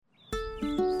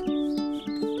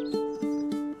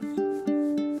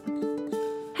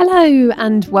Hello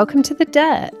and welcome to The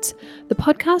Dirt, the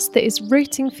podcast that is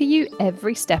rooting for you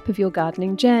every step of your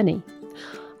gardening journey.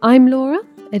 I'm Laura,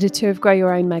 editor of Grow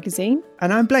Your Own magazine.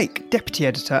 And I'm Blake, deputy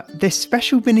editor. This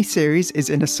special mini-series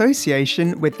is in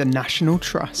association with the National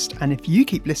Trust, and if you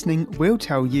keep listening, we'll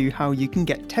tell you how you can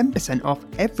get 10% off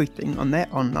everything on their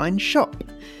online shop.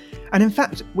 And in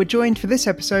fact, we're joined for this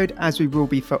episode, as we will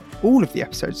be for all of the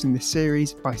episodes in this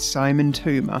series, by Simon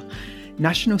Toomer,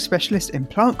 National Specialist in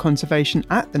Plant Conservation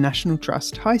at the National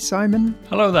Trust. Hi, Simon.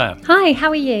 Hello there. Hi, how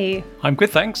are you? I'm good,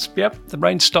 thanks. Yep, the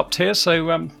rain stopped here,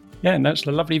 so it's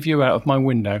a lovely view out of my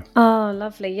window. Oh,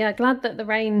 lovely. Yeah, glad that the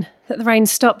rain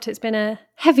stopped. It's been a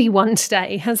heavy one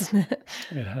today, hasn't it?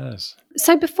 It has.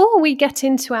 So before we get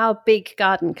into our big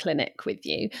garden clinic with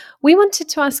you, we wanted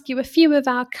to ask you a few of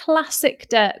our classic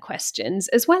dirt questions,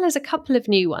 as well as a couple of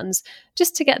new ones,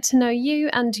 just to get to know you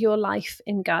and your life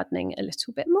in gardening a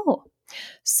little bit more.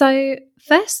 So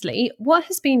firstly, what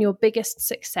has been your biggest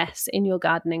success in your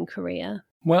gardening career?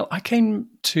 Well, I came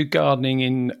to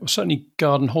gardening certainly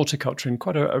garden horticulture in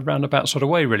quite a roundabout sort of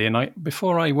way, really. And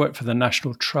before I worked for the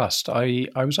National Trust, I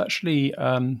was actually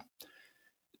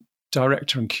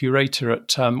director and curator at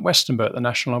Westonbirt, the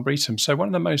National Arboretum. So one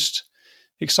of the most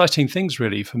exciting things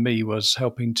really for me was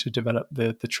helping to develop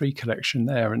the tree collection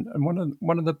there. And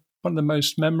one of the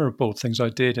most memorable things I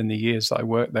did in the years that I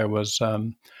worked there was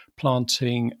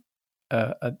planting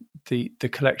the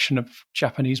collection of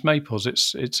Japanese maples.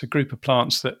 It's a group of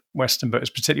plants that Westonbirt is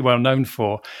particularly well known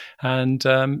for, and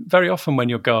very often when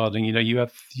you're gardening,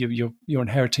 you're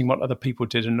inheriting what other people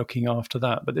did and looking after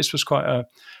that. But this was quite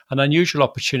an unusual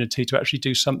opportunity to actually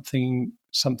do something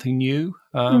new,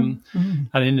 and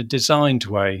in a designed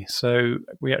way. So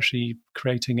we actually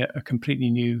creating a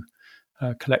completely new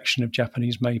collection of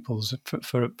Japanese maples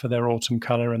for their autumn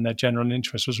colour and their general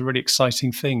interest was a really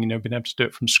exciting thing, being able to do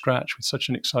it from scratch with such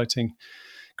an exciting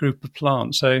group of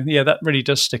plants. So yeah, that really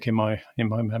does stick in my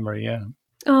memory. Yeah.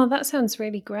 Oh, that sounds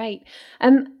really great.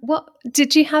 What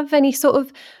did you have any sort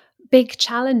of big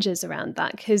challenges around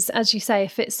that? Because as you say,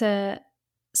 if it's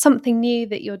something new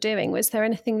that you're doing, was there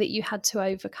anything that you had to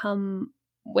overcome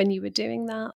when you were doing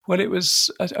that? Well, it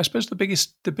was, I suppose the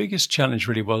biggest challenge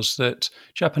really was that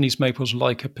Japanese maples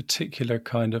like a particular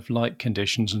kind of light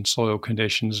conditions and soil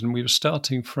conditions, and we were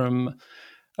starting from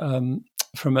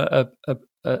a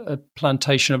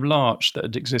plantation of larch that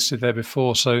had existed there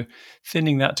before, so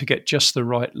thinning that to get just the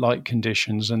right light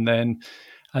conditions, and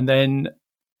then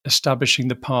establishing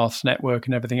the path network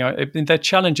and everything. They're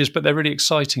challenges, but they're really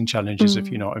exciting challenges,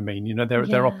 if you know what I mean.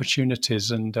 They're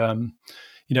opportunities, and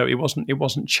it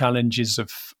wasn't challenges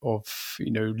of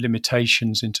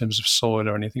limitations in terms of soil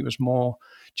or anything. It was more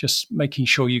just making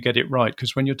sure you get it right,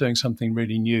 because when you're doing something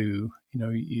really new,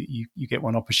 you get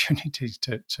one opportunity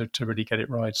to really get it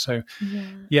right. So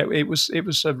it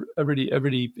was a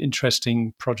really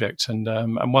interesting project, and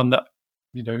one that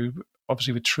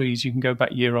obviously with trees you can go back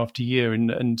year after year,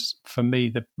 and for me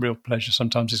the real pleasure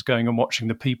sometimes is going and watching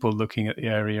the people looking at the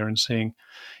area and seeing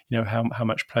how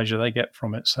much pleasure they get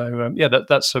from it. So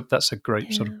that's a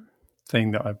great sort of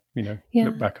thing that I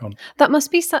look back on. That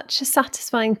must be such a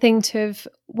satisfying thing to have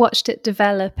watched it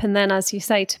develop, and then, as you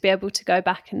say, to be able to go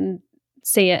back and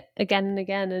see it again and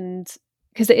again, and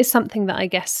because it is something that I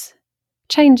guess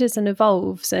changes and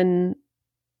evolves, and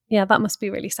yeah, that must be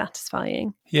really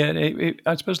satisfying. Yeah,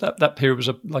 I suppose that period was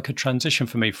like a transition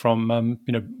for me from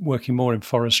working more in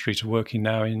forestry to working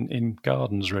now in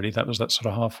gardens. Really, that was that sort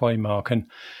of halfway mark. And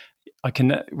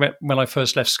when I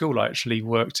first left school, I actually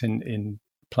worked in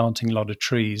planting a lot of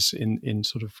trees in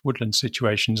sort of woodland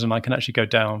situations, and I can actually go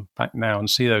back now and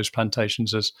see those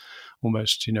plantations as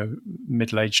almost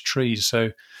middle-aged trees. So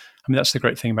I mean, that's the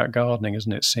great thing about gardening,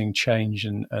 isn't it? Seeing change,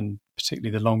 and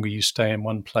particularly the longer you stay in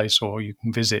one place or you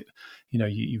can visit,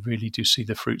 you really do see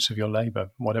the fruits of your labour,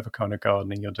 whatever kind of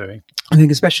gardening you're doing. I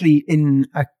think especially in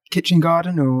a kitchen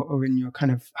garden or in your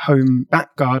kind of home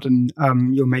back garden,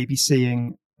 you're maybe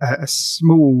seeing a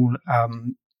small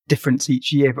difference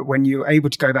each year. But when you're able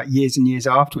to go back years and years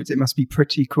afterwards, it must be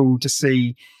pretty cool to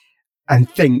see and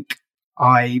think,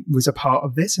 I was a part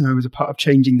of this and I was a part of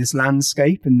changing this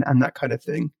landscape and that kind of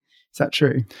thing. Is that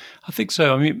true? I think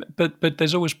so. I mean, but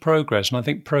there's always progress, and I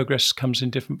think progress comes in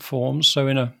different forms. So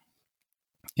in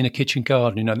a kitchen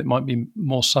garden, it might be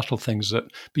more subtle things but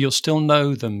you'll still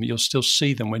know them, you'll still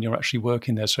see them when you're actually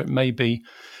working there. So it may be,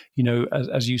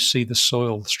 as you see the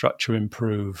soil structure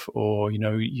improve, or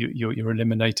you're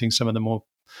eliminating some of the more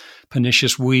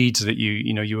pernicious weeds that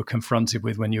you were confronted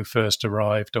with when you first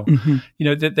arrived, or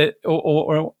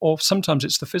or sometimes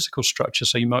it's the physical structure.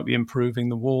 So you might be improving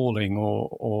the walling,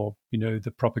 or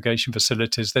the propagation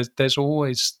facilities. There's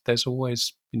always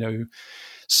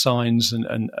signs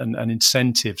and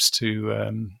incentives to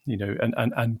and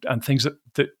things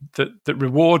that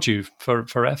reward you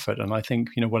for effort. And I think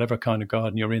whatever kind of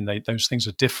garden you're in, those things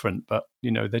are different, but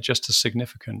they're just as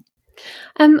significant.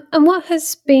 And what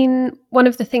has been one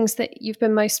of the things that you've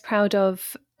been most proud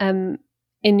of in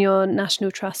your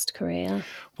National Trust career?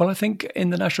 Well, I think in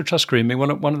the National Trust career, I mean,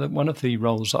 one of the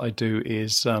roles that I do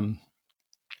is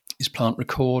plant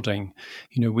recording.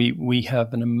 We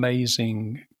have an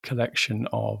amazing collection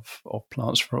of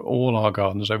plants for all our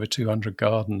gardens, over 200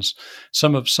 gardens.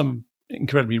 Some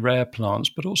incredibly rare plants,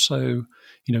 but also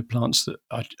plants that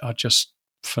are just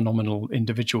phenomenal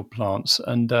individual plants.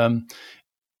 And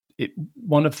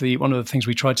one of the things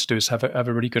we try to do is have a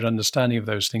really good understanding of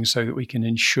those things, so that we can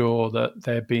ensure that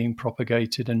they're being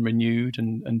propagated and renewed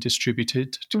and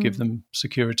distributed to give them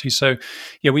security. So,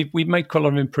 we've made quite a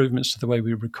lot of improvements to the way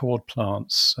we record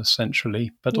plants, essentially,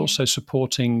 but also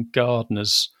supporting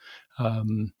gardeners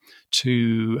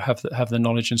to have the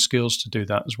knowledge and skills to do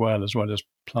that as well as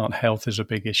plant health is a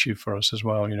big issue for us as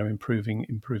well. Improving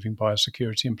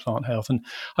biosecurity and plant health. And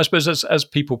I suppose as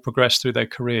people progress through their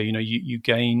career, you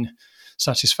gain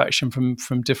satisfaction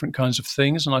from different kinds of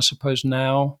things. And I suppose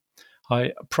now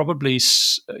I probably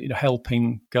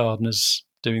helping gardeners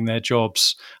doing their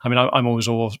jobs. I mean, I'm always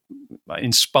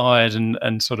inspired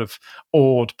and sort of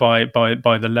awed by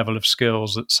the level of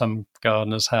skills that some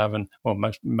gardeners have, and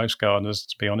most gardeners,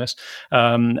 to be honest,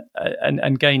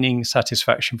 and gaining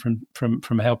satisfaction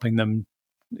from helping them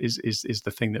is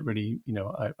the thing that really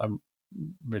I'm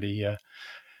really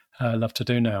love to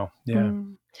do now.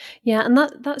 Yeah, and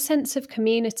that sense of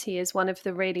community is one of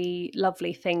the really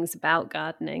lovely things about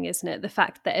gardening, isn't it? The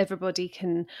fact that everybody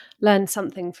can learn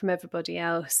something from everybody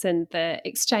else, and the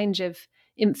exchange of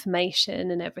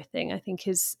information and everything, I think,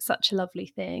 is such a lovely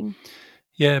thing.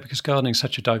 Yeah, because gardening is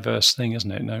such a diverse thing,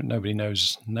 isn't it? Nobody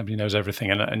knows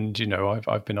everything, and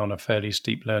I've been on a fairly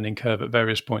steep learning curve at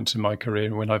various points in my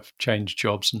career when I've changed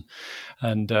jobs,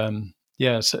 so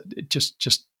it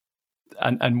just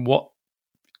and what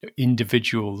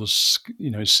individuals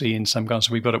see in some gardens.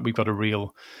 So we've got a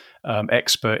real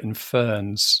expert in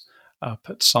ferns up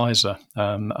at Sizer,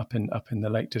 up in the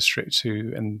Lake District,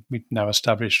 and we've now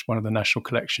established one of the national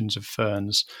collections of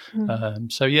ferns.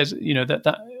 So yes,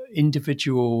 that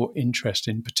individual interest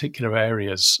in particular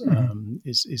areas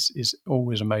is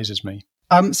always amazes me.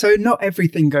 So not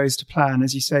everything goes to plan.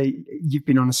 As you say, you've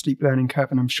been on a steep learning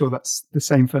curve, and I'm sure that's the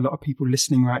same for a lot of people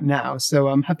listening right now. So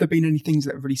have there been any things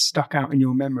that have really stuck out in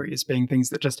your memory as being things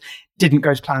that just didn't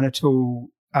go to plan at all,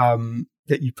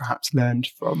 that you perhaps learned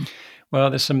from? Well,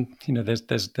 there's some,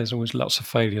 there's always lots of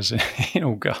failures in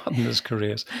all gardeners'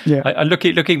 careers. Yeah. I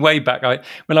looking way back,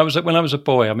 when I was a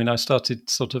boy, I mean, I started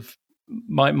sort of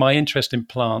my interest in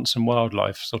plants and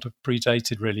wildlife sort of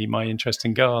predated really my interest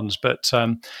in gardens. But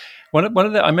I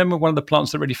remember one of the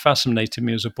plants that really fascinated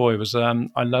me as a boy was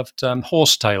I loved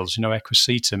horsetails,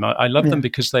 Equisetum. I loved them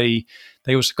because they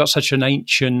also got such an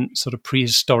ancient sort of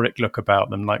prehistoric look about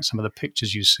them, like some of the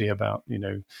pictures you see about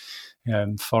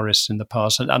forests in the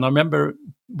past. And I remember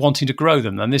wanting to grow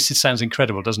them. And sounds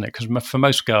incredible, doesn't it? Because for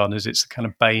most gardeners, it's the kind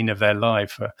of bane of their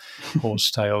life,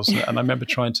 horsetails. And I remember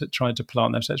trying to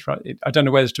plant them. So it's right. I don't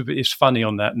know whether it's funny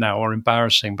on that now or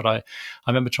embarrassing, but I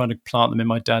remember trying to plant them in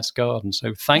my dad's garden.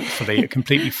 So thankfully, it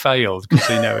completely failed because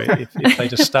if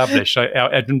they'd established,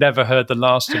 I'd never heard the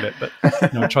last of it. But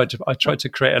I tried to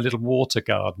create a little water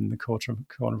garden in the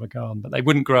corner of a garden, but they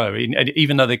wouldn't grow.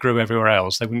 Even though they grew everywhere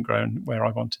else, they wouldn't grow where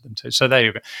I wanted them to. So there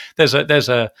you go. There's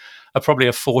probably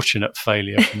a fortunate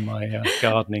failure from my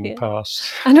gardening past.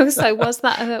 And also, was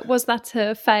that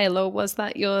a fail, or was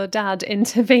that your dad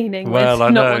intervening with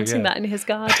not wanting that in his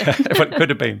garden? Well, it could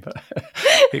have been,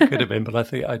 but I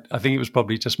think it was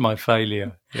probably just my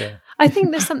failure. Yeah, I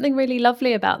think there's something really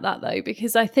lovely about that, though,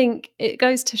 because I think it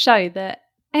goes to show that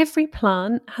every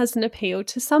plant has an appeal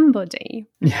to somebody.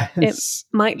 Yes.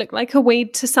 It might look like a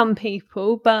weed to some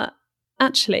people, but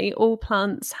actually all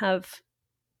plants have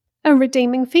a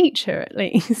redeeming feature, at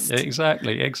least.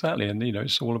 Exactly. And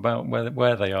it's all about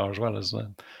where they are, as well as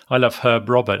I love Herb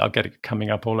Robert. I get it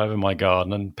coming up all over my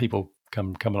garden, and people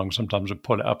come along sometimes and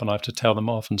pull it up, and I have to tell them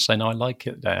off and say, no, I like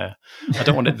it there. I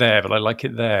don't want it there, but I like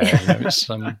it there. It's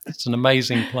an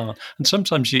amazing plant. And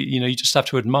sometimes you just have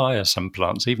to admire some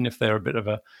plants, even if they're a bit of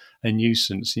a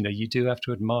nuisance. You do have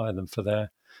to admire them for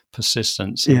their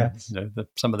persistence and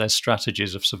some of their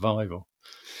strategies of survival.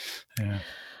 Yeah.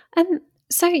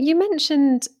 So you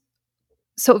mentioned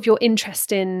sort of your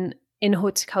interest in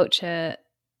horticulture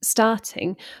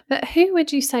starting, but who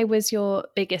would you say was your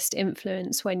biggest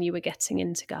influence when you were getting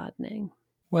into gardening?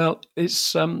 Well,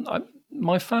 it's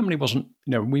my family wasn't,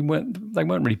 they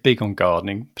weren't really big on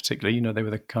gardening particularly. They were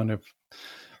the kind of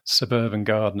suburban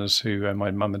gardeners who,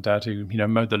 my mum and dad, who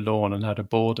mowed the lawn and had a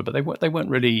border, but they weren't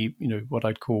really what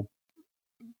I'd call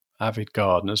avid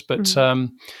gardeners. But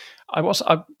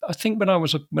I think when I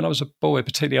was a boy,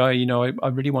 particularly, I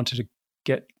really wanted to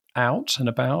get out and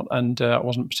about, and I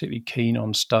wasn't particularly keen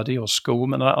on study or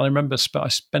school. And I remember I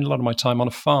spent a lot of my time on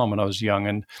a farm when I was young,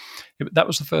 and that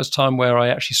was the first time where I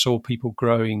actually saw people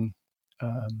growing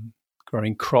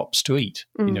crops to eat.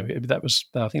 That was,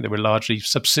 I think they were largely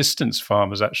subsistence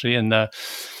farmers actually, and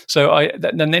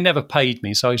then they never paid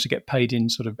me, so I used to get paid in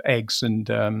sort of eggs and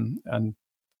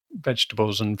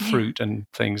vegetables and fruit and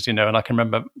things, and I can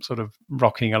remember sort of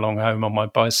rocking along home on my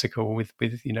bicycle with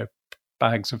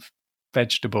bags of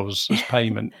vegetables as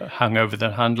payment hung over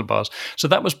the handlebars. So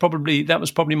that was probably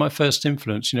my first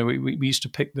influence. We used to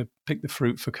pick the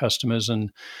fruit for customers, and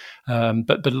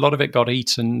but a lot of it got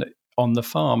eaten on the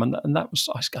farm, and that was,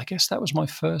 I guess that was my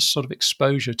first sort of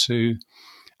exposure to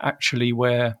actually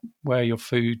where your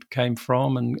food came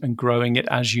from and growing it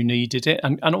as you needed it,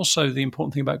 and also the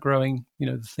important thing about growing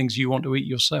the things you want to eat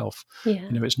yourself.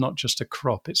 It's not just a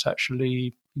crop, it's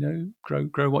actually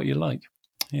grow what you like.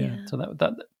 So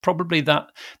that probably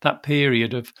that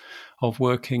period of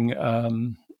working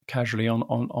casually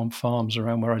on farms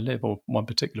around where I live, or one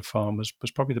particular farm, was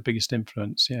probably the biggest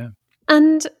influence.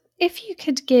 And if you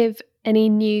could give any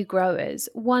new growers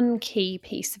one key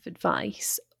piece of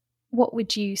advice, what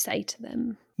would you say to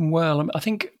them? Well, I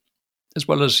think, as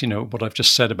well as what I've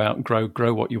just said about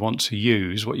grow what you want to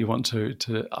use, what you want to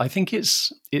I think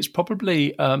it's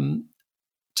probably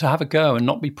to have a go and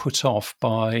not be put off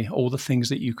by all the things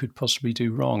that you could possibly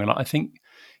do wrong. And I think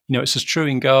it's as true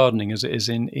in gardening as it is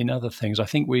in other things. I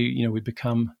think we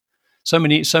become so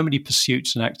many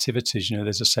pursuits and activities.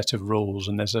 There's a set of rules,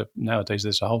 and nowadays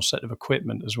there's a whole set of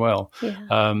equipment as well.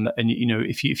 And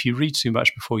if you read too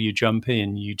much before you jump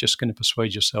in, you're just going to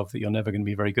persuade yourself that you're never going to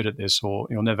be very good at this, or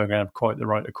you're never going to have quite the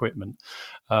right equipment.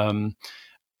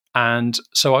 And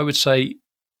so I would say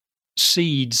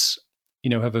seeds,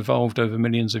 have evolved over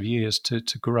millions of years to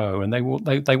grow, and they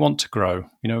want to grow.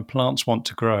 Plants want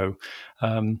to grow.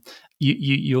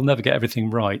 You'll never get everything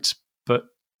right, but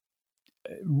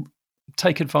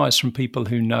take advice from people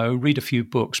who know. Read a few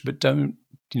books, but don't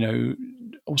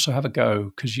also have a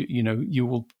go, because you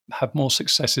will have more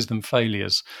successes than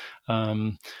failures.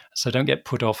 So don't get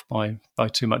put off by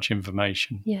too much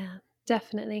information. Yeah.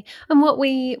 Definitely. And what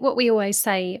we always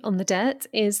say on The Dirt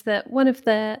is that one of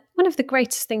the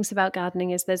greatest things about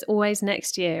gardening is there's always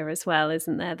next year as well,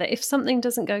 isn't there? That if something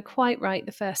doesn't go quite right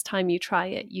the first time you try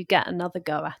it, you get another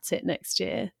go at it next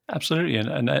year. Absolutely,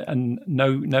 and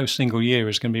no single year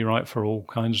is going to be right for all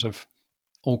kinds of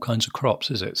crops,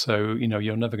 is it? So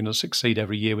you're never going to succeed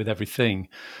every year with everything.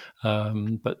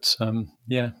 You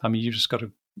just got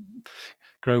to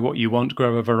grow what you want,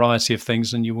 grow a variety of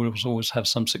things, and you will always have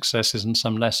some successes and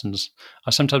some lessons. I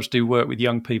sometimes do work with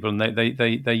young people, and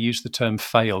they use the term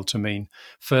fail to mean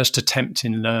first attempt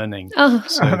in learning.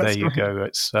 So there you go.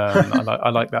 It's I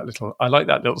like that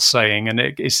little saying, and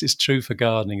it's true for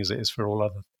gardening as it is for all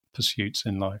other pursuits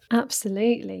in life.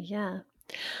 Absolutely, yeah.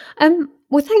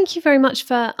 Well, thank you very much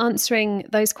for answering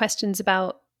those questions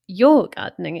about your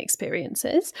gardening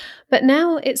experiences. But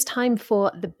now it's time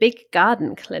for the Big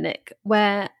Garden Clinic,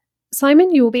 where,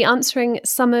 Simon, you will be answering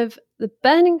some of the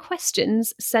burning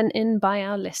questions sent in by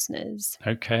our listeners.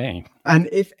 Okay. And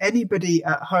if anybody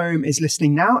at home is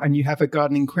listening now and you have a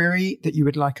gardening query that you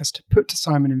would like us to put to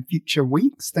Simon in future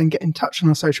weeks, then get in touch on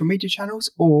our social media channels,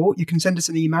 or you can send us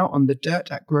an email on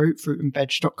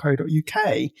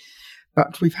thedirt@growfruitandveg.co.uk.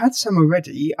 But we've had some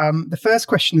already. The first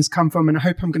question has come from, and I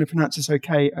hope I'm going to pronounce this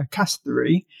okay,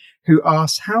 Castery, who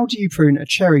asks, how do you prune a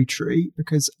cherry tree?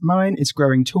 Because mine is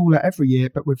growing taller every year,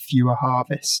 but with fewer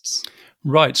harvests.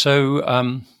 Right. So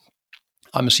I'm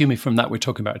assuming from that we're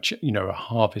talking about, a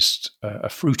harvest, a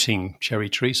fruiting cherry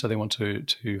tree. So they want to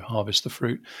harvest the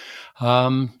fruit.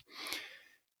 I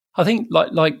think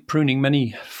like pruning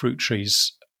many fruit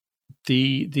trees,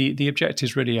 the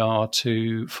objectives really are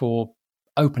for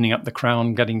opening up the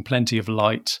crown, getting plenty of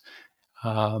light,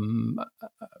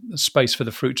 space for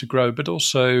the fruit to grow, but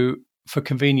also for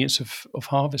convenience of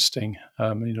harvesting.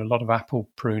 A lot of apple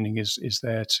pruning is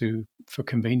there for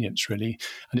convenience, really,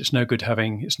 and it's no good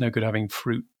having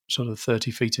fruit sort of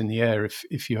 30 feet in the air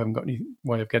if you haven't got any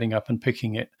way of getting up and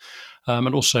picking it.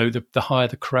 And also, the higher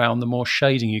the crown, the more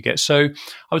shading you get. So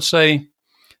I would say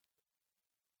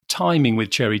timing with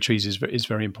cherry trees is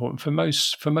very important. For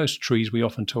most trees, we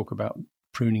often talk about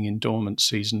pruning in dormant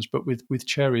seasons, but with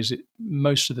cherries,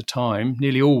 most of the time,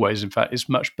 nearly always, in fact, it's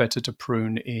much better to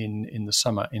prune in the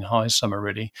summer, in high summer,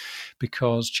 really,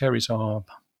 because cherries are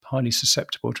highly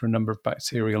susceptible to a number of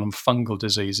bacterial and fungal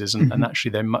diseases, and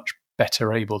actually they're much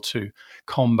better able to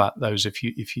combat those if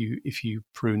you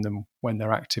prune them when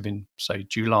they're active in, say,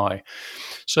 July.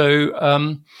 So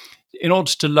in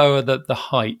order to lower the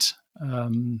height,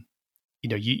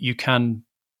 you can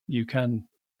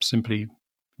simply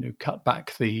cut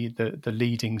back the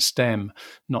leading stem,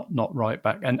 not right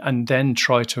back, and then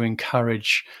try to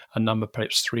encourage a number,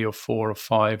 perhaps 3 or 4 or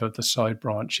 5 of the side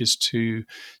branches to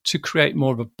create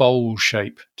more of a bowl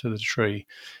shape to the tree.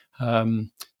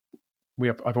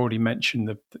 I've already mentioned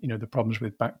the problems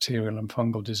with bacterial and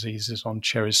fungal diseases on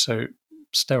cherries, so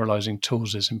sterilizing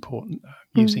tools is important.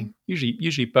 Using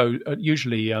usually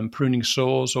pruning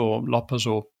saws or loppers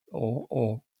or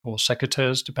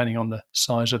secateurs, depending on the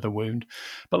size of the wound.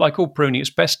 But like all pruning, it's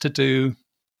best to do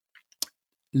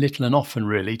little and often,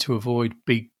 really, to avoid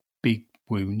big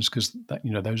wounds, because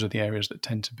those are the areas that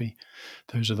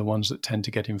those are the ones that tend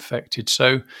to get infected.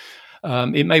 So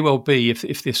it may well be,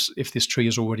 if this tree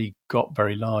has already got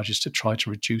very large, is to try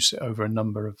to reduce it over a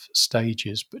number of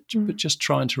stages, but just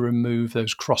trying to remove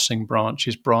those crossing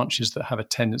branches that have a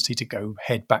tendency to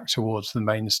head back towards the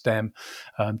main stem,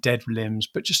 dead limbs,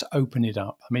 but just open it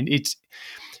up. I mean,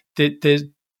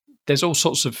 there's all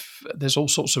sorts of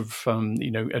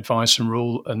advice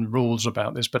and rules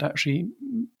about this, but actually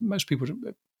most people,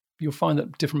 you'll find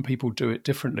that different people do it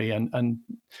differently, and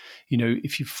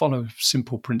if you follow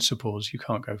simple principles, you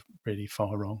can't go really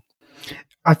far wrong.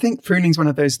 I think pruning is one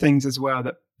of those things as well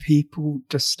that people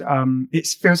just it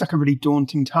feels like a really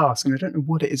daunting task, and I don't know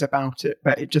what it is about it,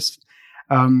 but it just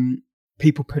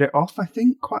people put it off, I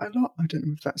think, quite a lot. I don't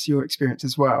know if that's your experience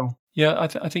as well. Yeah, I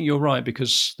think you're right,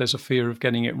 because there's a fear of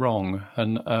getting it wrong,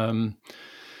 and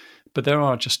but there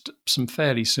are just some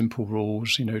fairly simple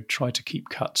rules. Try to keep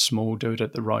cuts small, do it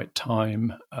at the right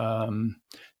time.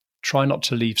 Try not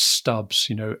to leave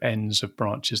stubs, ends of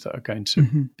branches that are going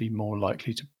to be more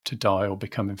likely to die or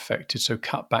become infected. So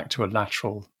cut back to a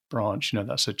lateral branch.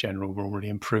 That's a general rule, really,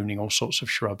 in pruning all sorts of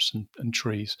shrubs and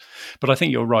trees. But I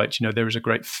think you're right. There is a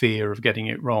great fear of getting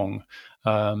it wrong.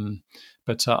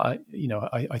 But I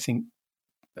think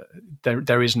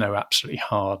there is no absolutely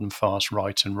hard and fast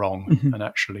right and wrong, and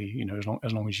actually,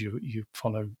 as long as you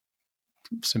follow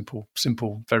simple,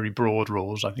 very broad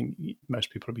rules, I think most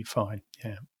people will be fine.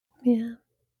 Yeah.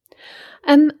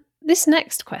 This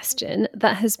next question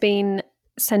that has been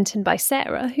sent in by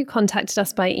Sarah, who contacted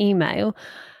us by email,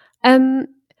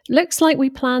 looks like we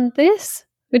planned this.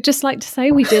 We'd just like to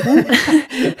say we didn't.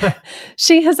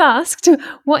 She has asked,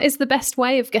 what is the best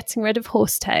way of getting rid of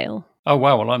horsetail? Oh,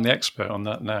 wow. Well, I'm the expert on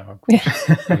that now.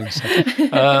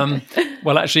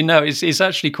 Well, actually, no, it's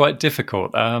actually quite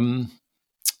difficult. I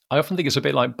often think it's a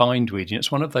bit like bindweed.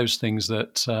 It's one of those things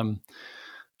that,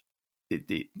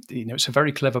 it's a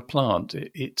very clever plant.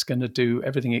 It's going to do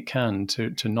everything it can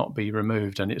to not be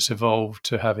removed. And it's evolved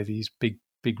to have these big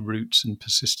roots and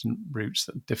persistent roots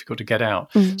that are difficult to get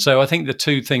out. So I think the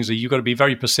two things are, you've got to be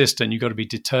very persistent, you've got to be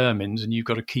determined, and you've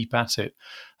got to keep at it.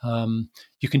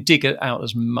 You can dig out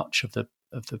as much of the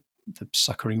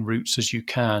suckering roots as you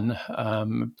can,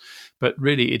 but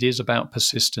really it is about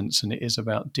persistence, and it is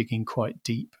about digging quite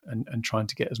deep and trying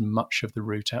to get as much of the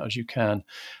root out as you can.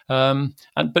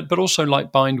 But also,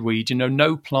 like bindweed,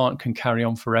 no plant can carry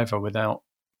on forever without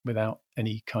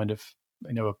any kind of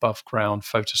above ground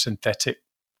photosynthetic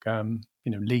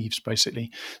leaves,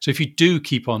 basically. So if you do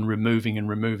keep on removing, it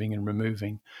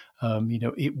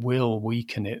will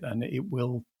weaken it, and it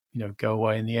will go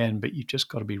away in the end, but you've just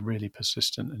got to be really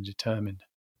persistent and determined.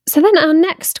 So then our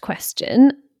next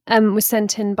question was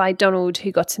sent in by Donald,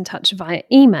 who got in touch via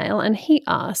email, and he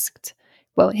asked,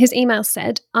 his email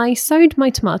said, I sowed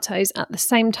my tomatoes at the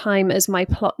same time as my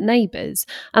plot neighbours,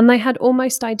 and they had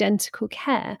almost identical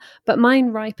care, but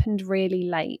mine ripened really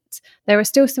late. There are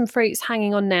still some fruits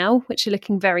hanging on now, which are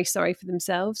looking very sorry for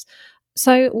themselves.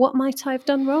 So what might I have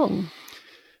done wrong?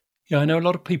 Yeah, I know a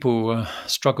lot of people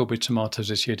struggled with tomatoes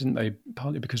this year, didn't they?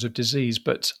 Partly because of disease.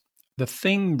 But the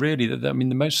thing really the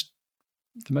most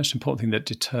important thing that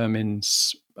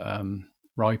determines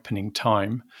ripening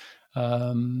time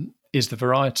is the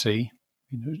variety.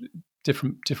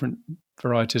 Different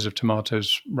varieties of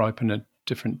tomatoes ripen at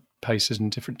different paces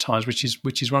and different times, which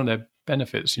is one of their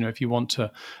benefits. If you want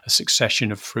a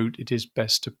succession of fruit, it is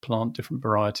best to plant different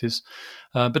varieties,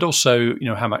 but also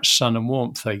how much sun and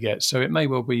warmth they get. So it may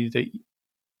well be that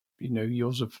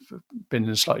yours have been in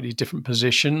a slightly different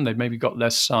position. They've maybe got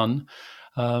less sun,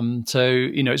 So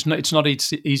it's not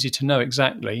easy to know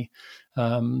exactly.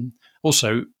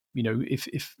 Also,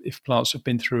 if plants have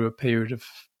been through a period of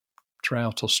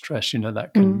drought or stress,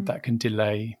 that can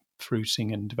delay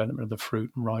fruiting and development of the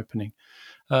fruit and ripening.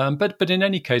 But in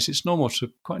any case, it's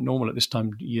quite normal at this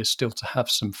time of year still to have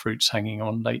some fruits hanging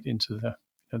on late into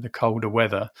the colder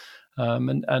weather,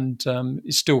 and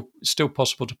it's still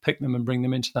possible to pick them and bring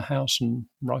them into the house and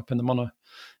ripen them on a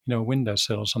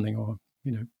windowsill or something, or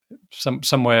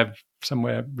somewhere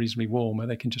reasonably warm where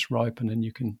they can just ripen and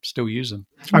you can still use them.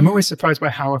 I'm always surprised by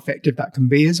how effective that can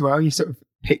be as well. You sort of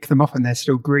pick them off and they're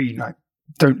still green, like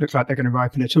don't look like they're going to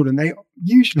ripen at all, and they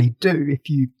usually do if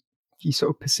you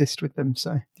sort of persist with them.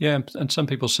 So yeah, and some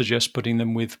people suggest putting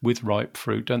them with ripe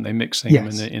fruit, don't they? Mixing them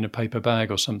in a paper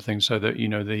bag or something, so that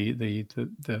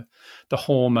the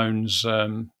hormones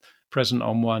present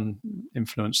on one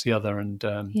influence the other, and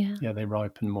they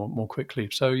ripen more quickly.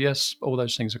 So yes, all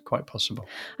those things are quite possible.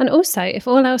 And also, if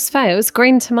all else fails,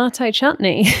 green tomato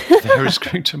chutney. There is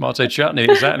green tomato chutney,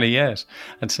 exactly. Yes,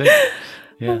 that's it.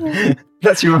 Yeah.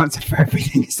 That's your answer for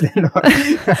everything, isn't it?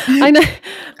 I know.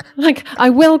 Like, I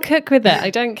will cook with it.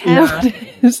 I don't care what it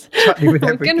is. Chutney with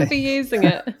I'm everything. going to be using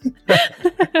it.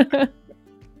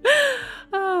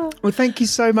 Well, thank you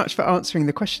so much for answering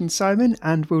the questions, Simon,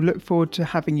 and we'll look forward to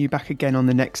having you back again on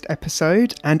the next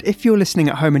episode. And if you're listening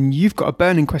at home and you've got a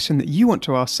burning question that you want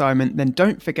to ask Simon, then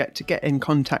don't forget to get in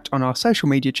contact on our social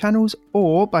media channels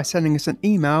or by sending us an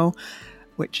email,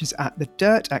 which is at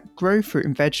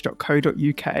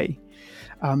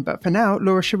thedirt@growfruitandveg.co.uk. But for now,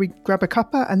 Laura, shall we grab a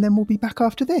cuppa and then we'll be back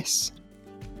after this?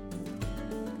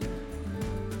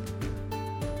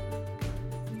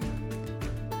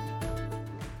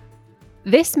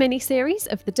 This mini-series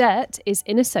of The Dirt is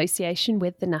in association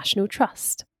with the National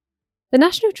Trust. The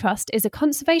National Trust is a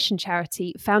conservation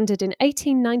charity founded in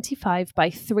 1895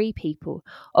 by three people,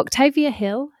 Octavia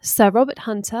Hill, Sir Robert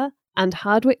Hunter, and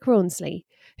Hardwicke Rawnsley,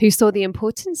 who saw the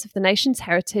importance of the nation's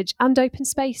heritage and open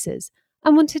spaces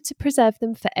and wanted to preserve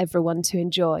them for everyone to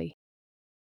enjoy.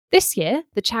 This year,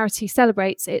 the charity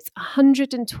celebrates its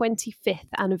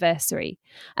 125th anniversary,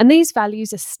 and these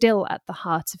values are still at the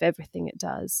heart of everything it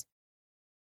does.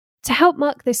 To help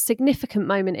mark this significant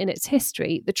moment in its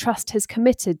history, the Trust has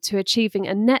committed to achieving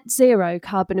a net zero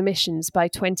carbon emissions by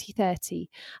 2030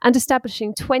 and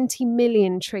establishing 20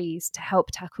 million trees to help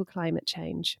tackle climate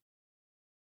change.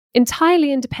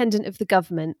 Entirely independent of the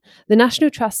government, the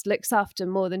National Trust looks after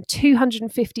more than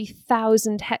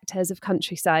 250,000 hectares of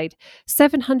countryside,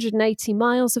 780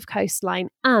 miles of coastline,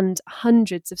 and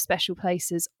hundreds of special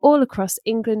places all across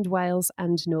England, Wales,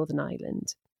 and Northern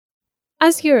Ireland.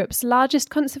 As Europe's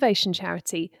largest conservation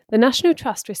charity, the National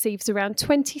Trust receives around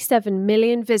 27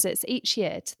 million visits each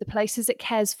year to the places it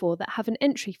cares for that have an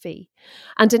entry fee,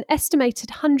 and an estimated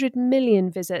 100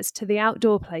 million visits to the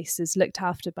outdoor places looked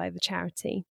after by the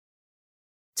charity.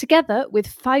 Together with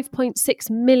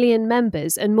 5.6 million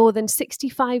members and more than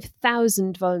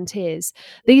 65,000 volunteers,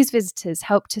 these visitors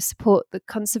help to support the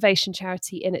conservation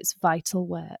charity in its vital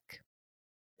work.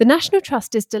 The National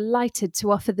Trust is delighted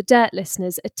to offer the Dirt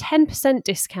listeners a 10%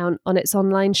 discount on its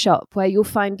online shop, where you'll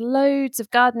find loads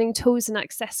of gardening tools and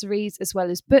accessories, as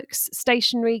well as books,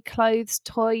 stationery, clothes,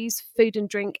 toys, food and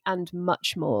drink, and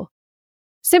much more.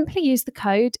 Simply use the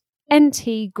code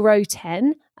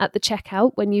NTGROW10 at the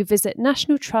checkout when you visit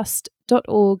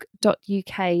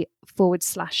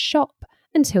nationaltrust.org.uk/shop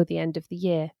until the end of the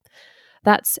year.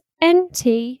 That's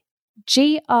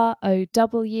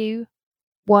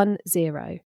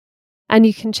NTGROW10. And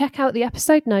you can check out the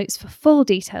episode notes for full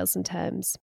details and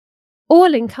terms.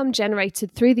 All income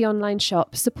generated through the online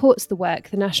shop supports the work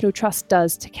the National Trust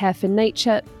does to care for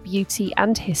nature, beauty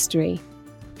and history.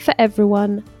 For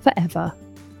everyone, forever.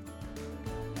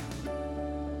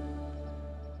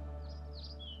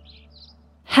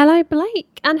 Hello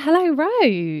Blake and hello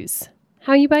Rose.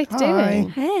 How are you both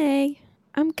doing? Hey,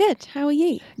 I'm good. How are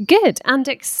you? Good, and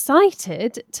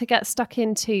excited to get stuck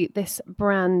into this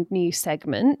brand new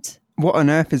segment. What on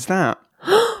earth is that?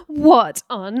 What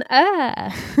on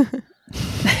earth?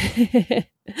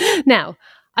 Now,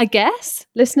 I guess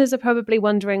listeners are probably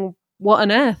wondering, what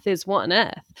on earth is what on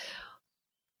earth?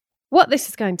 What this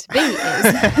is going to be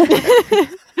is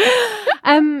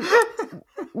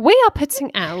we are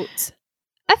putting out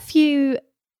a few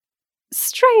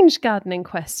strange gardening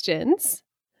questions.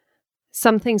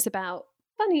 Some things about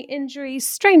funny injuries,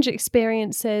 strange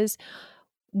experiences.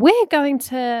 We're going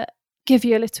to give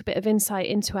you a little bit of insight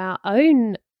into our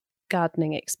own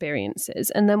gardening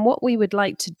experiences. And then what we would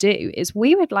like to do is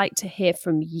we would like to hear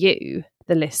from you,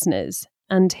 the listeners,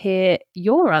 and hear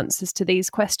your answers to these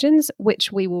questions,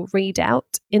 which we will read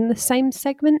out in the same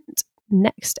segment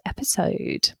next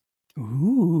episode.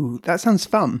 Ooh, that sounds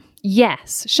fun.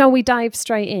 Yes. Shall we dive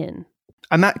straight in?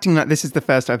 I'm acting like this is the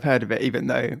first I've heard of it, even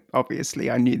though obviously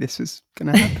I knew this was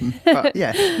going to happen. But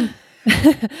yeah.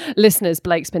 Listeners,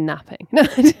 Blake's been napping.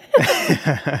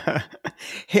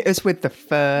 Hit us with the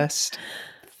first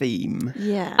theme.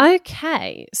 Yeah.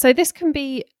 Okay. So this can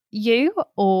be you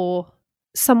or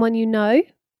someone you know,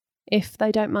 if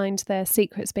they don't mind their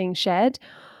secrets being shared.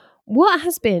 What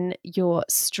has been your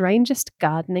strangest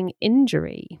gardening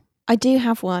injury? I do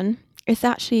have one. It's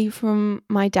actually from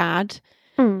my dad.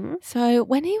 So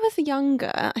when he was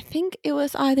younger, I think it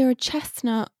was either a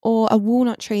chestnut or a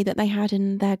walnut tree that they had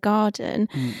in their garden.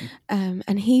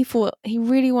 And he thought he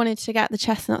really wanted to get the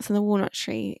chestnuts or the walnuts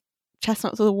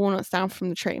down from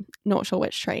the tree. Not sure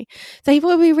which tree. So he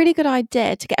thought it would be a really good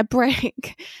idea to get a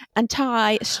brick and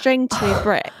tie a string to a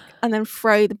brick and then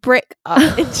throw the brick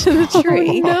up into the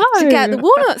tree to get the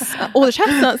walnuts or the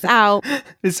chestnuts out.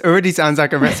 This already sounds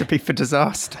like a recipe for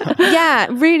disaster. Yeah,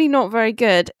 really not very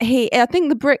good. I think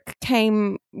the brick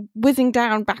came whizzing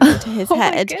down back into his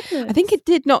head. I think it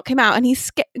did knock him out, and he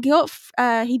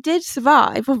did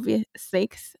survive, obviously,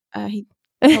 because he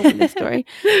told me this story,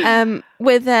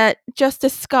 with just a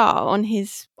scar on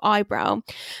his eyebrow.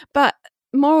 But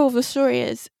moral of the story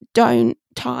is, don't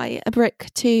tie a brick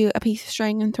to a piece of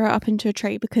string and throw it up into a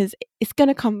tree, because it's going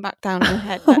to come back down on your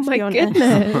head. Oh my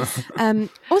goodness. Also, I'm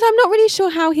not really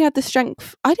sure how he had the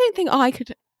strength. I don't think I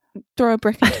could throw a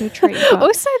brick into a tree. But...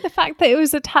 Also, the fact that it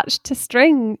was attached to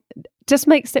string just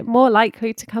makes it more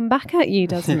likely to come back at you,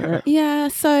 doesn't it? Yeah,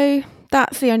 so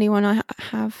that's the only one I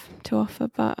have to offer,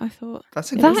 but I thought...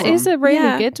 That is a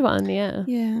really good one, yeah.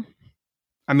 Yeah.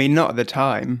 I mean, not at the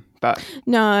time, but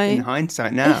no. In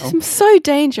hindsight now. It's so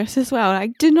dangerous as well.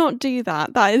 Like, do not do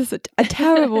that. That is a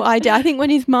terrible idea. I think when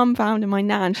his mum found him, my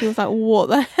nan, she was like, what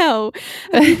the hell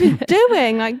have you been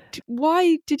doing? Like,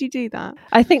 why did you do that?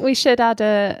 I think we should add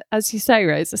as you say,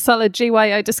 Rose, a solid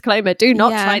GYO disclaimer. Do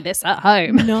not try this at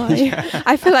home. No.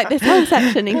 I feel like this whole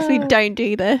section needs to be don't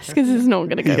do this, because it's not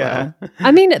going to go well.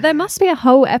 I mean, there must be a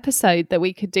whole episode that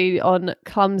we could do on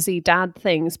clumsy dad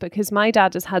things, because my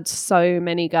dad has had so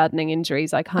many gardening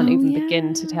injuries, I can't even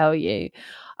begin to tell you.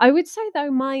 I would say, though,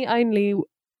 my only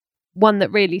one that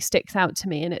really sticks out to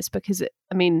me, and it's because,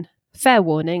 fair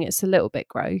warning, it's a little bit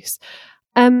gross.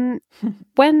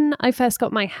 When I first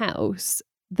got my house,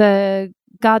 the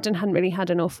garden hadn't really had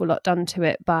an awful lot done to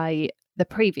it by the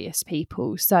previous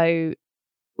people. So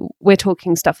we're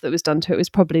talking stuff that was done to it was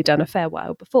probably done a fair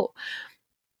while before.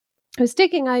 I was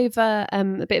digging over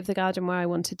a bit of the garden where I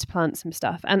wanted to plant some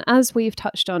stuff. And as we've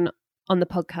touched on the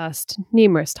podcast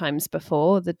numerous times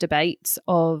before, the debates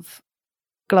of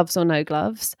gloves or no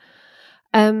gloves,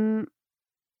 I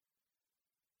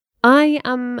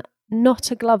am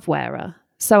not a glove wearer.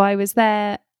 So I was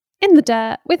there in the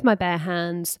dirt with my bare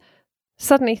hands,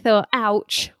 suddenly thought,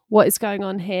 ouch, what is going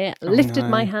on here? Lifted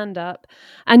my hand up.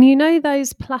 And you know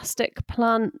those plastic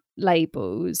plant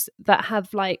labels that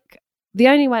have, like, the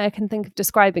only way I can think of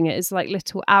describing it is like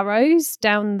little arrows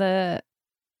down the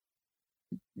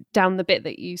bit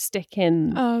that you stick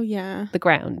in the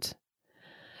ground.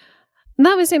 And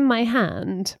that was in my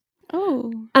hand.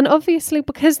 Oh. And obviously,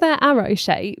 because they're arrow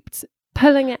shaped,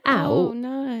 pulling it out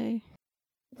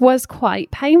was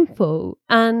quite painful.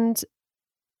 And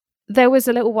there was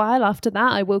a little while after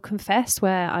that, I will confess,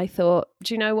 where I thought,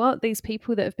 do you know what? These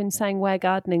people that have been saying wear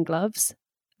gardening gloves,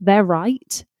 they're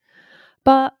right.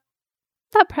 But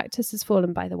that practice has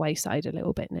fallen by the wayside a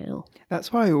little bit now.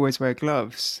 That's why I always wear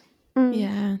gloves.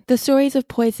 Yeah, the stories of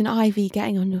poison ivy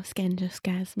getting on your skin just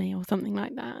scares me, or something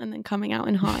like that, and then coming out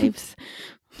in hives.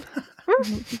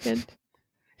 Wouldn't be good.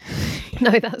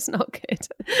 No, that's not good.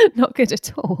 Not good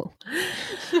at all.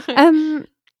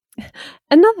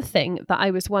 Another thing that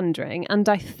I was wondering, and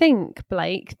I think,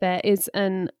 Blake, there is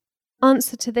an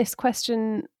answer to this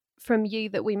question from you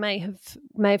that we may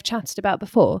have chatted about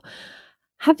before.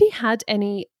 Have you had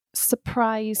any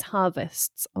surprise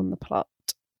harvests on the plot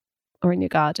or in your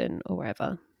garden or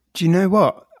wherever? Do you know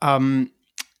what?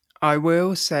 I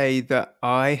will say that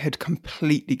I had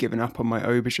completely given up on my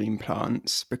aubergine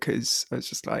plants, because I was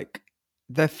just like,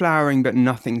 they're flowering but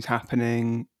nothing's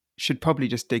happening. Should probably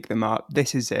just dig them up.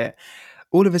 This is it.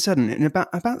 All of a sudden, in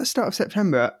about the start of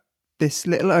September, this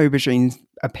little aubergine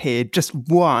appeared. Just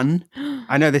one.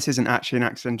 I know this isn't actually an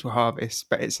accidental harvest,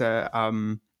 but it's a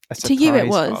to you it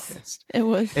was harvest.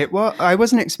 It was I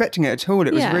wasn't expecting it at all.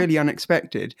 It was really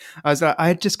unexpected. I was like, I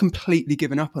had just completely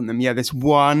given up on them. This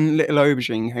one little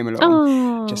aubergine came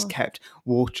along. Just kept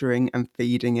watering and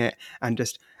feeding it and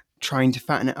just trying to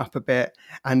fatten it up a bit,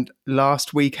 and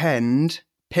last weekend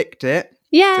picked it,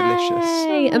 Yay!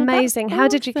 delicious. Amazing. How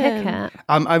did you cook it?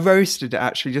 I roasted it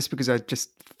actually, just because I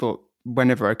just thought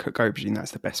whenever I cook aubergine,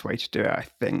 that's the best way to do it, I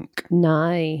think.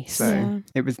 Nice. So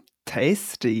it was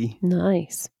tasty.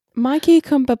 Nice. My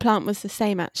cucumber plant was the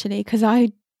same actually, because I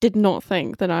did not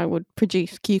think that I would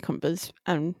produce cucumbers,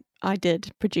 and I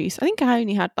did produce. I think I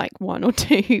only had like 1 or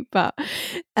 2, but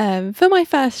for my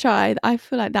first try, I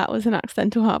feel like that was an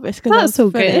accidental harvest because I was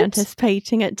fully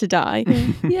anticipating it to die.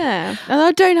 Yeah, and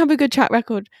I don't have a good track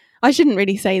record. I shouldn't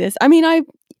really say this. I mean,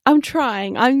 I'm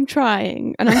trying, and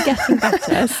I'm getting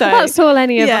better. So that's all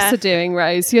any of us are doing,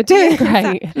 Rose. You're doing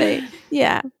great. Exactly.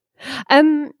 Yeah.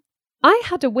 I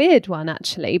had a weird one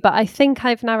actually, but I think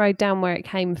I've narrowed down where it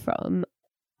came from.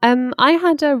 I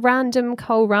had a random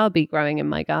kohlrabi growing in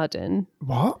my garden.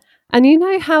 What? And you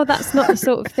know how that's not the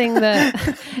sort of thing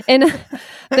that in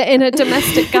a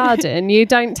domestic garden you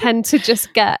don't tend to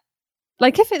just get,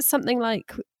 like if it's something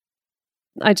like,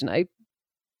 I don't know,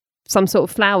 some sort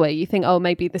of flower, you think, oh,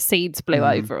 maybe the seeds blew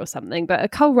over or something. But a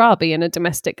kohlrabi in a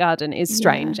domestic garden is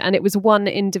strange. And it was one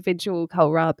individual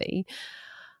kohlrabi.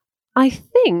 I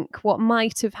think what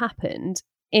might have happened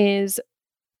is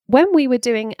when we were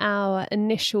doing our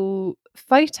initial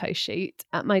photo shoot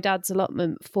at my dad's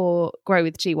allotment for Grow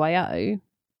with GYO,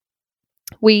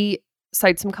 we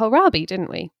sowed some kohlrabi, didn't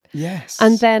we? Yes.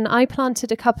 And then I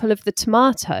planted a couple of the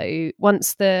tomato.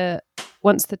 Once the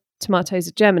tomatoes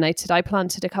had germinated, I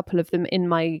planted a couple of them in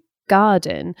my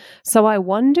garden. So I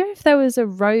wonder if there was a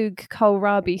rogue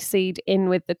kohlrabi seed in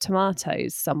with the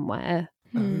tomatoes somewhere.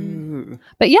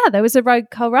 But yeah, there was a rogue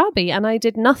kohlrabi and I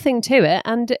did nothing to it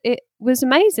and it was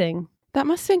amazing. That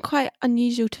must have been quite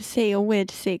unusual to see or weird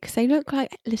to see because they look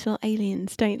like little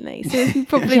aliens, don't they? So it's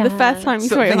probably the first time you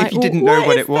saw it. Like, if you didn't know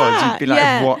what it was, you'd be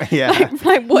like, what? Yeah.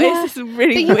 Like, what is this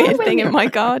really weird thing in my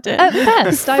garden? At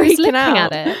first, I was looking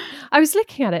at it. I was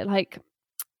looking at it like,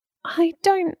 I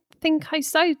don't think I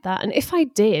sowed that. And if I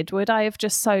did, would I have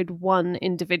just sowed one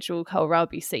individual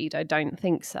kohlrabi seed? I don't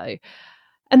think so.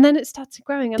 And then it started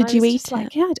growing. And did you eat it?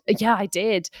 Like, yeah, I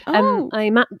did. Oh.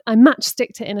 I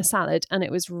matchsticked it in a salad, and it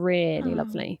was really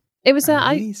lovely. It was.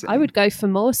 I would go for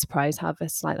more surprise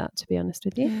harvests like that, to be honest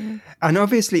with you. And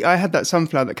obviously, I had that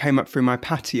sunflower that came up through my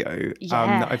patio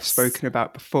that I've spoken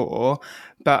about before.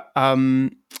 But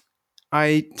I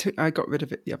got rid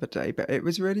of it the other day. But it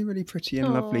was really, really pretty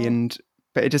and lovely.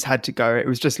 But it just had to go. It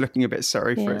was just looking a bit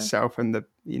sorry for itself, and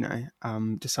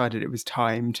decided it was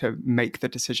time to make the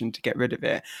decision to get rid of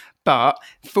it. But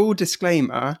full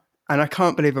disclaimer, and I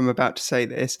can't believe I'm about to say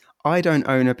this, I don't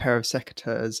own a pair of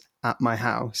secateurs at my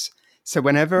house. So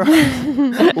whenever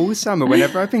all summer,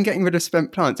 whenever I've been getting rid of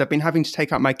spent plants, I've been having to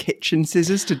take out my kitchen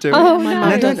scissors to do it. Oh, and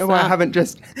I don't know why I haven't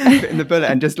just bitten the bullet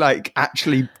and just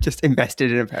actually just invested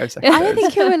in a pair of secateurs. I don't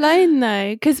think you're alone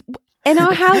though, because in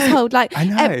our household, like I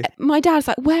know. My dad's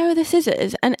like, where are the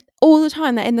scissors? And all the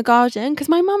time they're in the garden because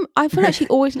my mum, I feel like she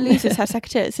always loses her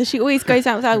secateurs, so she always goes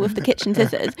outside with the kitchen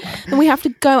scissors, and we have to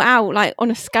go out like on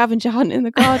a scavenger hunt in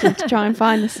the garden to try and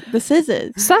find the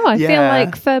scissors. So I feel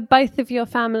like for both of your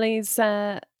families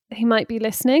who might be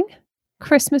listening,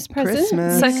 Christmas present.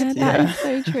 That is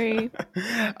so true.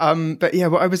 But yeah,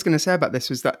 what I was going to say about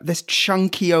this was that this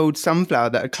chunky old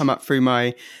sunflower that had come up through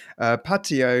my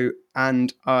patio,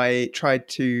 and I tried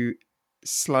to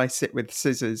slice it with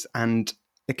scissors and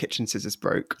the kitchen scissors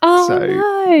broke. Oh, so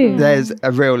no. There's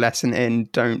a real lesson in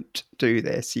don't do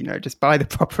this, just buy the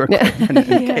proper equipment and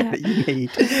kit that you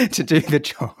need to do the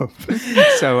job.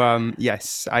 So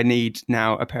yes, I need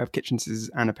now a pair of kitchen scissors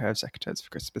and a pair of secateurs for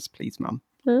Christmas, please, Mum.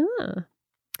 And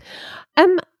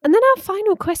then our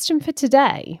final question for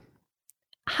today.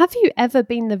 Have you ever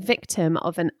been the victim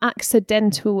of an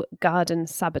accidental garden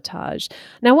sabotage?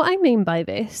 Now, what I mean by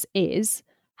this is,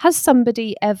 has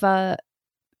somebody ever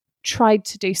tried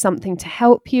to do something to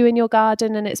help you in your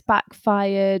garden and it's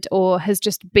backfired, or has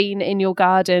just been in your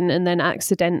garden and then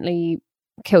accidentally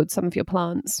killed some of your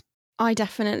plants? I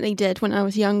definitely did when I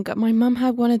was younger. My mum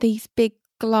had one of these big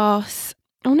glass,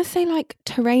 I want to say like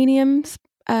terrariums.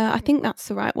 I think that's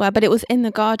the right word, but it was in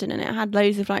the garden and it had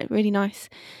loads of like really nice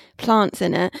plants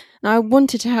in it. And I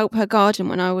wanted to help her garden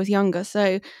when I was younger, so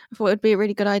I thought it would be a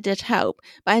really good idea to help.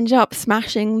 But I ended up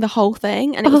smashing the whole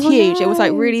thing, and it was huge. No. It was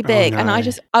like really big, and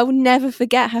I will never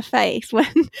forget her face when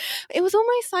it was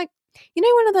almost like,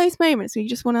 one of those moments where you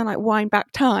just want to like wind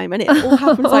back time, and it all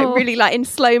happens like really like in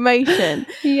slow motion.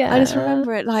 Yeah, I just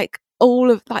remember it like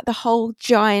all of like the whole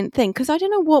giant thing, because I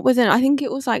don't know what was in it. I think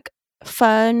it was like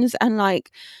ferns and like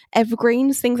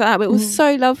evergreens, things like that, but it was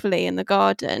so lovely in the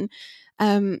garden.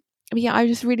 But yeah, I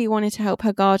just really wanted to help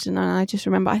her garden, and I just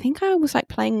remember I think I was like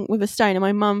playing with a stone, and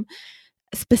my mum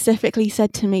specifically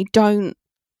said to me, don't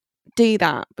do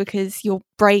that because you'll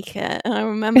break it. And I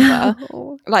remember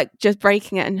like just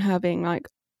breaking it and her being like,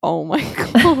 oh my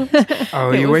God.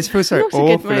 Oh, you always feel so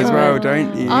awful as well,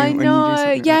 don't you? I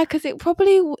know. Yeah, because it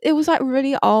was like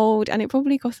really old and it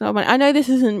probably cost a lot of money. I know this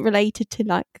isn't related to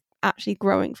like actually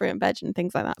growing fruit and veg and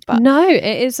things like that, but no, it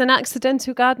is an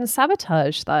accidental garden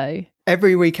sabotage though.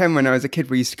 Every weekend when I was a kid,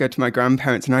 we used to go to my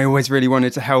grandparents, and I always really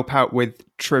wanted to help out with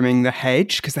trimming the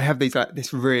hedge because they have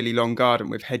this really long garden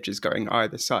with hedges going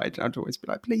either side. And I'd always be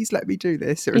like, please let me do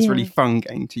this. It was really fun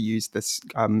getting to use this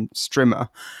strimmer.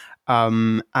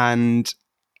 And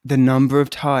the number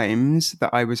of times that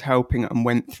I was helping and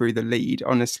went through the lead,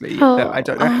 honestly, that I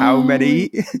don't know how many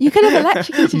you could have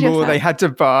electrocuted more yourself. They had to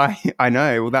buy. I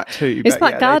know, well, that too. Is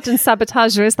that garden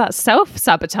sabotage or is that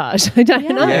self-sabotage? I don't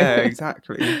know. Yeah,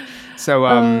 exactly. So,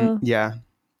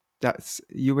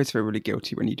 you always feel really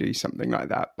guilty when you do something like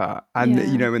that. But,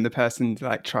 you know, when the person's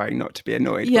like trying not to be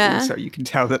annoyed, but also you can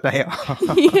tell that they are.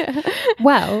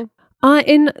 Well,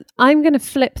 I'm going to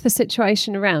flip the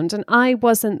situation around, and I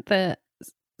wasn't the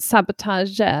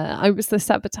sabotager, I was the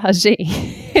sabotagee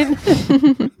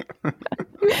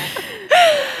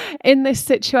in this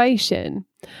situation.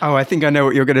 Oh, I think I know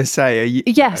what you're going to say.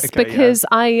 Yes, okay, because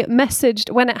I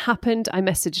messaged, when it happened, I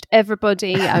messaged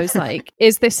everybody. I was like,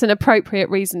 is this an appropriate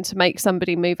reason to make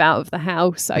somebody move out of the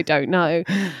house? I don't know.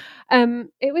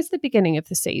 It was the beginning of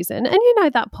the season. And you know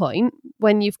that point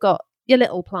when you've got your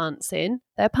little plants in,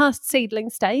 they're past seedling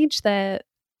stage, they're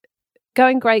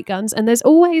going great guns, and there's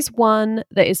always one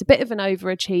that is a bit of an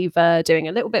overachiever, doing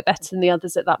a little bit better than the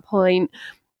others at that point.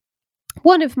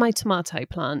 One of my tomato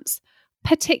plants,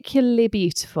 particularly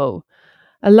beautiful,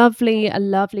 a lovely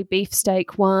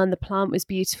beefsteak one. The plant was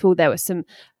beautiful.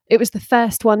 It was the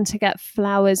first one to get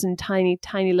flowers and tiny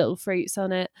little fruits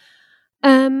on it. We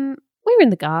were in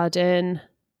the garden.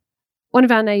 One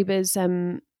of our neighbours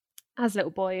has a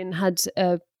little boy and had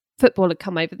a footballer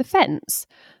come over the fence.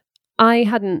 I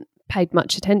hadn't paid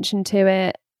much attention to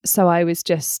it, so I was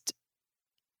just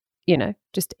in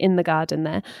the garden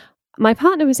there. My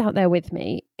partner was out there with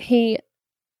me. He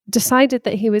decided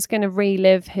that he was going to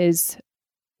relive his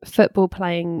football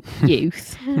playing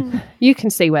youth. You can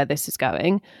see where this is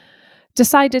going.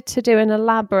 Decided to do an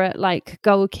elaborate like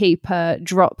goalkeeper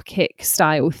drop kick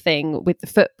style thing with the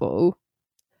football.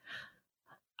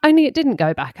 Only it didn't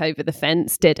go back over the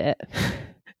fence, did it?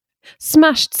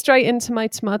 Smashed straight into my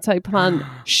tomato plant,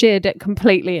 sheared it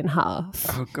completely in half.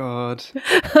 Oh, God.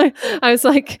 I was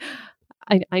like,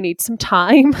 I need some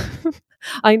time.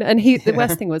 The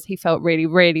worst thing was he felt really,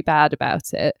 really bad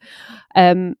about it.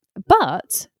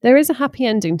 But there is a happy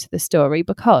ending to the story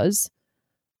because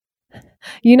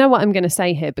you know what I'm going to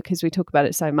say here because we talk about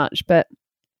it so much, but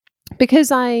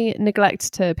because I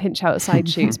neglect to pinch out side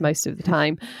shoots most of the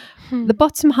time, the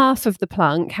bottom half of the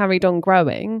plant carried on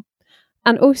growing.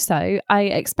 And also, I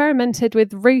experimented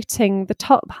with rooting the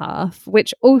top half,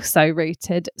 which also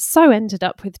rooted, so ended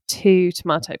up with 2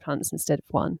 tomato plants instead of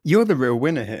 1. You're the real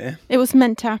winner here. It was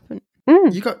meant to happen.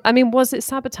 I mean, was it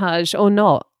sabotage or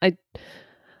not? I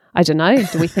don't know.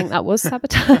 Do we think that was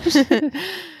sabotage?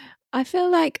 I feel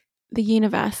like the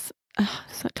universe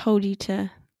told you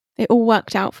to... It all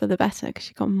worked out for the better because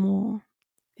you got more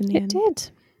in the end. It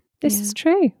did. This is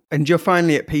true. And you're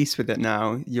finally at peace with it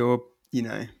now. You're,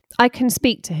 I can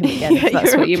speak to him again, if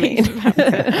that's what you mean.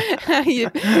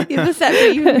 You've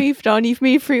accepted, you've moved on, you've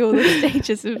moved through all the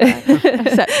stages of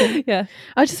acceptance. Yeah.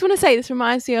 I just want to say, this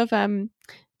reminds me of, do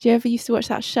you ever used to watch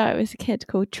that show as a kid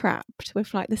called Trapped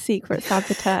with like the secret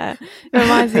saboteur? It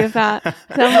reminds me of that.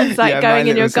 Someone's like going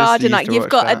in your garden, like you've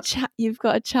got a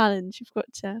challenge, you've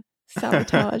got to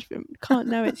sabotage, but can't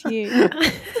know it's you.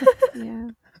 Yeah.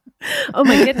 Oh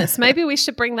my goodness, maybe we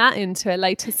should bring that into a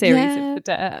later series of the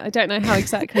Dirt. I don't know how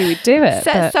exactly we'd do it.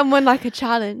 Set someone like a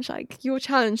challenge, like your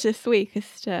challenge this week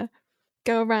is to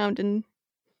go around and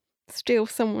steal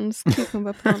someone's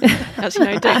cucumber plant. Actually,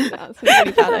 no, don't do that. That's a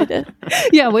really bad idea.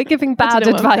 Yeah, we're giving bad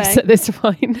advice at this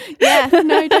point. Yeah,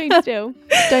 no, don't steal.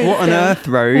 What on earth,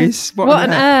 Rose? What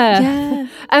on earth? Yeah.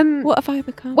 What have I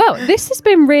become? Well, this has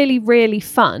been really, really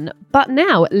fun. But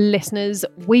now, listeners,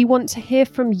 we want to hear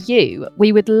from you.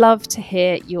 We would love to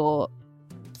hear your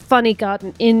funny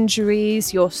garden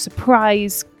injuries, your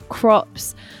surprise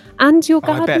crops, and your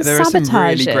garden sabotages. I bet there are some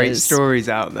really great stories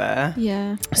out there.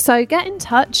 Yeah. So get in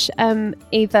touch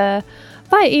either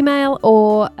via email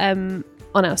or on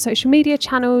our social media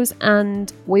channels,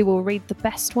 and we will read the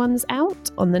best ones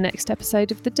out on the next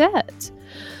episode of The Dirt.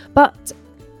 But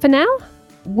for now,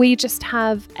 we just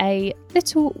have a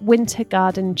little winter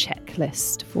garden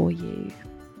checklist for you.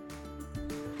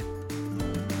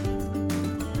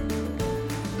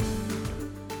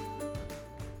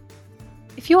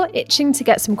 If you're itching to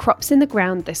get some crops in the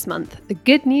ground this month, the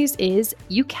good news is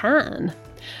you can.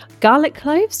 Garlic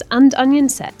cloves and onion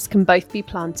sets can both be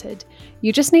planted.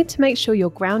 You just need to make sure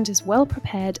your ground is well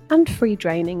prepared and free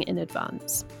draining in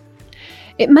advance.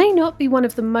 It may not be one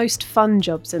of the most fun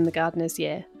jobs in the gardener's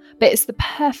year, but it's the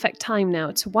perfect time now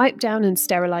to wipe down and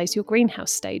sterilise your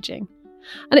greenhouse staging.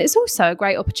 And it's also a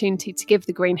great opportunity to give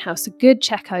the greenhouse a good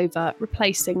check over,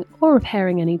 replacing or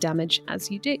repairing any damage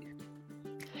as you do.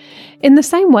 In the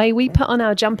same way we put on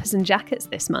our jumpers and jackets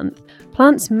this month,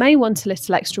 plants may want a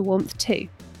little extra warmth too.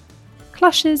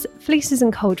 Cloches, fleeces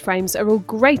and cold frames are all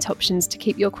great options to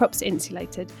keep your crops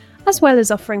insulated, as well as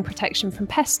offering protection from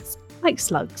pests like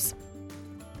slugs.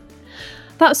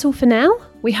 That's all for now.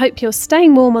 We hope you're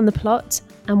staying warm on the plot,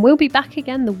 and we'll be back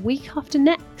again the week after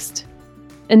next.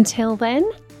 Until then,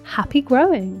 happy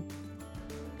growing!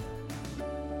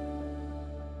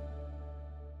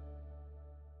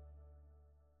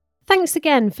 Thanks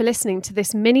again for listening to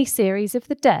this mini-series of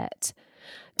The Dirt.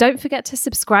 Don't forget to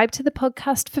subscribe to the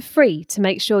podcast for free to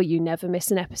make sure you never miss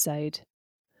an episode.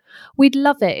 We'd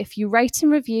love it if you rate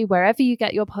and review wherever you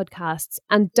get your podcasts,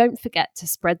 and don't forget to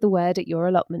spread the word at your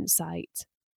allotment site.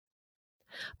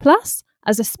 Plus,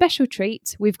 as a special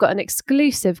treat, we've got an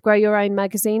exclusive Grow Your Own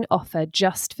magazine offer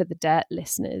just for The Dirt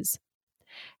listeners.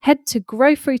 Head to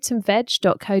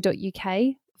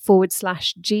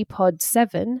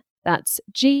growfruitandveg.co.uk/GPOD7, that's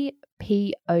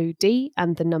GPOD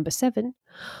and the number 7,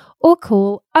 or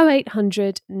call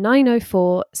 0800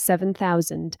 904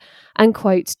 7000 and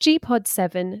quote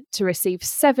GPOD7 to receive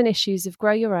 7 issues of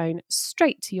Grow Your Own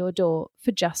straight to your door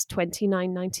for just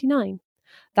 $29.99.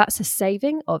 That's a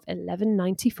saving of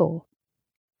 $11.94.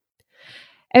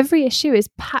 Every issue is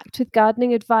packed with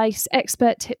gardening advice,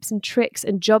 expert tips and tricks,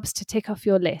 and jobs to tick off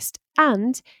your list,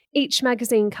 and each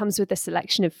magazine comes with a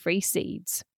selection of free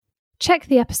seeds. Check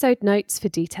the episode notes for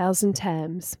details and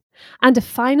terms. And a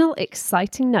final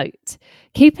exciting note.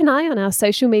 Keep an eye on our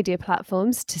social media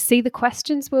platforms to see the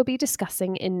questions we'll be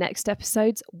discussing in next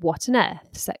episode's What on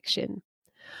Earth section.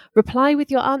 Reply with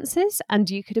your answers and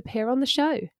you could appear on the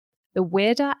show. The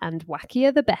weirder and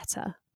wackier the better.